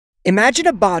Imagine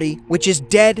a body which is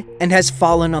dead and has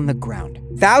fallen on the ground.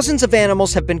 Thousands of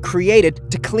animals have been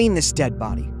created to clean this dead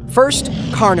body. First,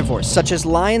 carnivores such as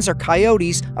lions or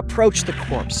coyotes approach the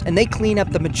corpse and they clean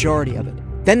up the majority of it.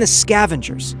 Then the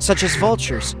scavengers, such as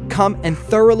vultures, come and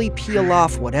thoroughly peel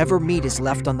off whatever meat is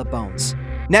left on the bones.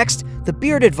 Next, the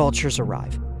bearded vultures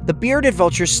arrive. The bearded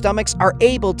vultures' stomachs are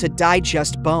able to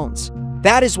digest bones.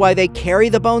 That is why they carry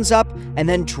the bones up and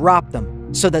then drop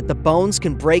them, so that the bones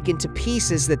can break into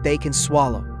pieces that they can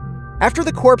swallow. After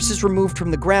the corpse is removed from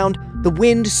the ground, the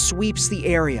wind sweeps the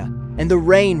area, and the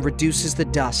rain reduces the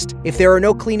dust. If there are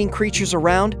no cleaning creatures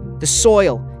around, the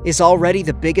soil is already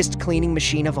the biggest cleaning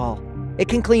machine of all. It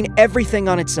can clean everything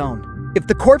on its own. If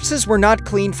the corpses were not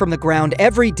cleaned from the ground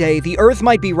every day, the earth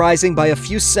might be rising by a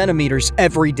few centimeters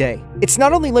every day. It's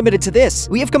not only limited to this.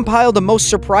 We have compiled the most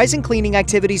surprising cleaning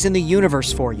activities in the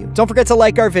universe for you. Don't forget to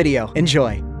like our video.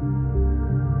 Enjoy.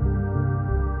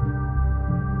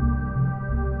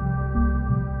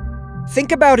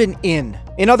 Think about an inn.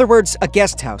 In other words, a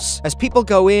guest house. As people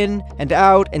go in and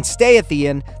out and stay at the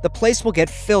inn, the place will get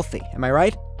filthy, am I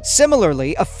right?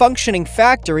 Similarly, a functioning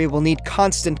factory will need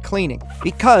constant cleaning,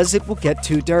 because it will get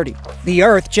too dirty. The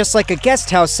Earth, just like a guest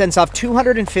house, sends off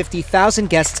 250,000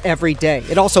 guests every day.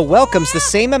 It also welcomes the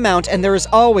same amount, and there is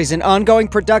always an ongoing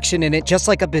production in it, just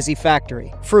like a busy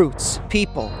factory. Fruits,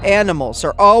 people, animals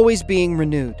are always being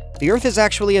renewed. The Earth is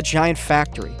actually a giant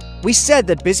factory. We said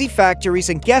that busy factories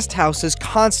and guest houses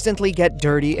constantly get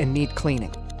dirty and need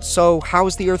cleaning. So how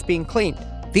is the Earth being cleaned?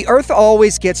 The Earth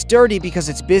always gets dirty because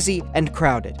it's busy and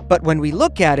crowded. But when we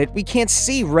look at it, we can't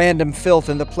see random filth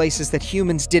in the places that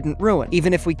humans didn't ruin.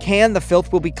 Even if we can, the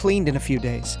filth will be cleaned in a few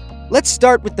days. Let's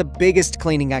start with the biggest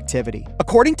cleaning activity.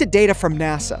 According to data from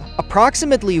NASA,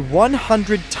 approximately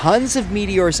 100 tons of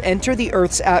meteors enter the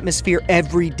Earth's atmosphere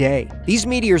every day. These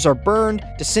meteors are burned,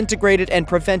 disintegrated, and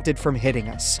prevented from hitting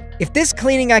us. If this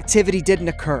cleaning activity didn't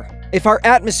occur, if our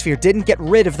atmosphere didn't get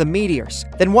rid of the meteors,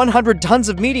 then 100 tons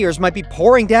of meteors might be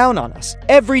pouring down on us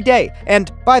every day.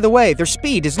 And by the way, their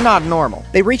speed is not normal.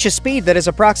 They reach a speed that is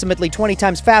approximately 20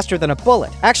 times faster than a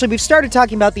bullet. Actually, we've started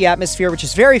talking about the atmosphere, which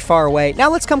is very far away.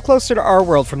 Now let's come closer to our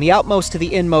world, from the outmost to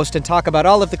the inmost, and talk about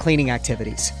all of the cleaning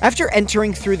activities. After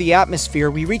entering through the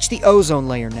atmosphere, we reach the ozone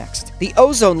layer next. The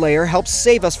ozone layer helps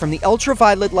save us from the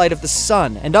ultraviolet light of the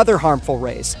sun and other harmful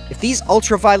rays. If these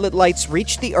ultraviolet lights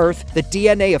reach the Earth, the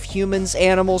DNA of humans,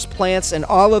 animals, plants, and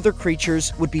all other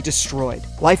creatures would be destroyed.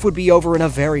 Life would be over in a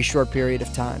very short period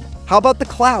of time. How about the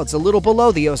clouds a little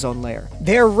below the ozone layer?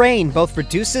 Their rain both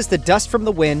reduces the dust from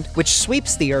the wind, which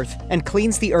sweeps the Earth, and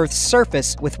cleans the Earth's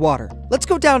surface with water. Let's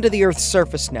go down to the Earth's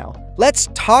surface now. Let's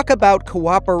talk about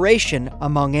cooperation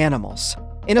among animals.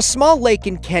 In a small lake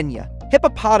in Kenya,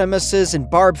 hippopotamuses and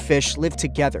barbfish live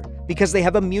together because they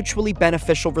have a mutually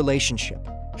beneficial relationship.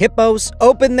 Hippos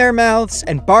open their mouths,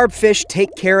 and barbfish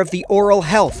take care of the oral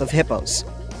health of hippos.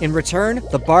 In return,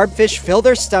 the barbfish fill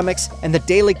their stomachs, and the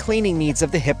daily cleaning needs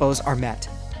of the hippos are met.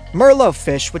 Merlo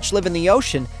fish, which live in the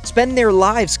ocean, spend their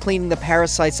lives cleaning the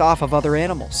parasites off of other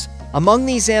animals. Among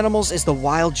these animals is the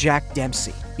wild Jack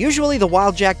Dempsey. Usually the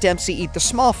wild Jack Dempsey eat the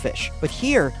small fish, but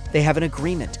here they have an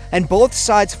agreement, and both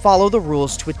sides follow the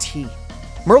rules to a T.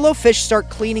 Merlo fish start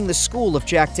cleaning the school of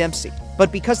Jack Dempsey,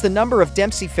 but because the number of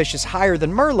Dempsey fish is higher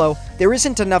than Merlo, there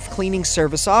isn't enough cleaning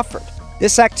service offered.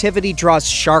 This activity draws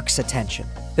sharks' attention.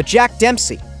 The Jack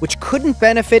Dempsey, which couldn't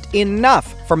benefit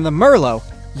enough from the Merlo,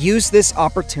 used this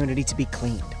opportunity to be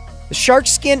cleaned. The shark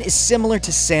skin is similar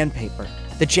to sandpaper.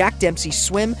 The Jack Dempsey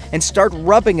swim and start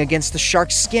rubbing against the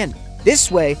shark's skin.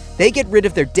 This way, they get rid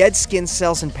of their dead skin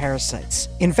cells and parasites.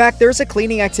 In fact, there's a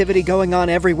cleaning activity going on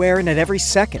everywhere and at every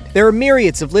second. There are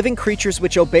myriads of living creatures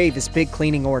which obey this big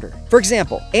cleaning order. For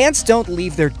example, ants don't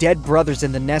leave their dead brothers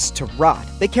in the nest to rot.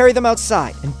 They carry them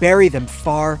outside and bury them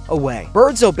far away.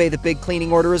 Birds obey the big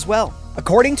cleaning order as well.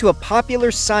 According to a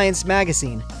popular science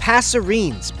magazine,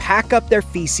 passerines pack up their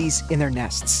feces in their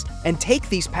nests and take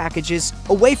these packages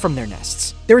away from their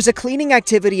nests. There is a cleaning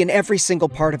activity in every single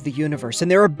part of the universe,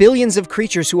 and there are billions of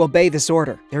creatures who obey this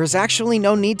order. There is actually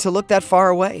no need to look that far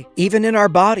away. Even in our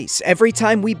bodies, every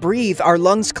time we breathe, our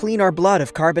lungs clean our blood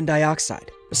of carbon dioxide.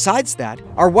 Besides that,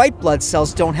 our white blood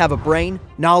cells don't have a brain,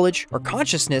 knowledge, or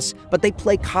consciousness, but they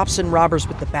play cops and robbers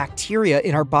with the bacteria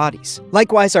in our bodies.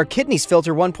 Likewise, our kidneys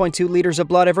filter 1.2 liters of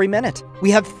blood every minute.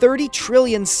 We have 30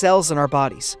 trillion cells in our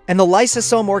bodies, and the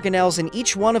lysosome organelles in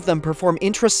each one of them perform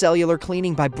intracellular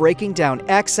cleaning by breaking down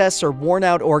excess or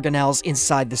worn-out organelles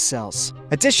inside the cells.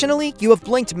 Additionally, you have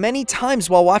blinked many times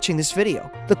while watching this video.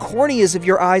 The corneas of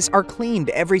your eyes are cleaned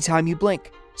every time you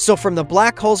blink. So from the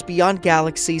black holes beyond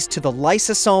galaxies to the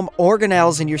lysosome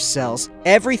organelles in your cells,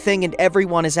 everything and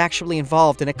everyone is actually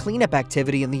involved in a cleanup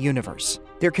activity in the universe.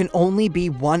 There can only be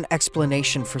one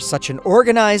explanation for such an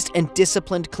organized and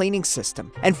disciplined cleaning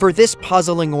system, and for this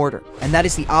puzzling order, and that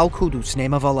is the Al-Qudus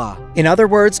name of Allah. In other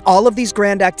words, all of these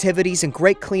grand activities and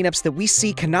great cleanups that we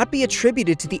see cannot be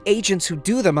attributed to the agents who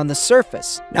do them on the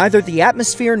surface. Neither the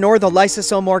atmosphere nor the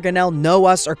lysosome organelle know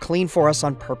us or clean for us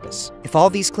on purpose. If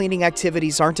all these cleaning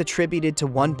activities aren't attributed to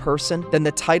one person, then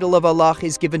the title of Allah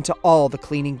is given to all the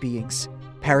cleaning beings.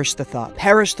 Perish the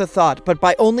thought, but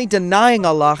by only denying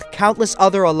Allah, countless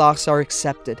other Allahs are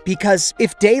accepted. Because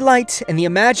if daylight and the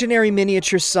imaginary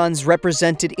miniature suns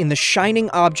represented in the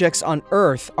shining objects on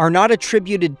Earth are not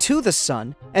attributed to the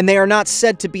sun, and they are not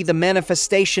said to be the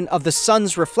manifestation of the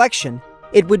sun's reflection,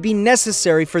 it would be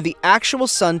necessary for the actual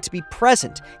sun to be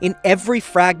present in every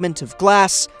fragment of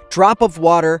glass, drop of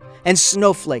water, and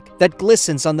snowflake that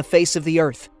glistens on the face of the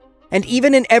Earth, and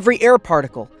even in every air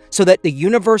particle, so that the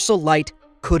universal light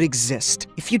could exist.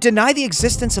 If you deny the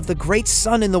existence of the great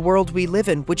sun in the world we live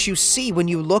in, which you see when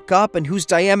you look up and whose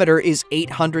diameter is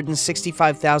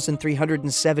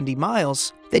 865,370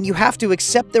 miles, then you have to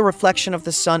accept the reflection of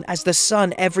the sun as the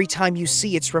sun every time you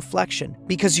see its reflection,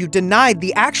 because you denied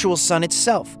the actual sun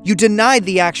itself. You denied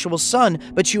the actual sun,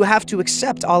 but you have to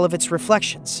accept all of its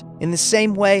reflections. In the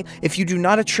same way, if you do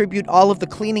not attribute all of the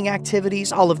cleaning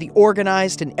activities, all of the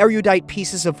organized and erudite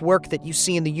pieces of work that you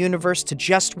see in the universe to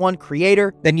just one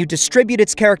creator, then you distribute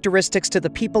its characteristics to the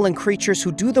people and creatures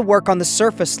who do the work on the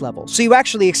surface level. So you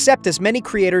actually accept as many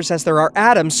creators as there are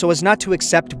atoms so as not to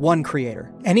accept one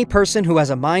creator. Any person who has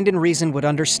a mind and reason would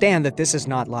understand that this is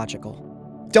not logical.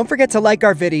 Don't forget to like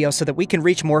our video so that we can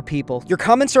reach more people. Your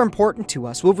comments are important to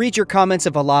us. We'll read your comments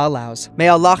if Allah allows. May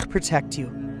Allah protect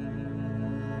you.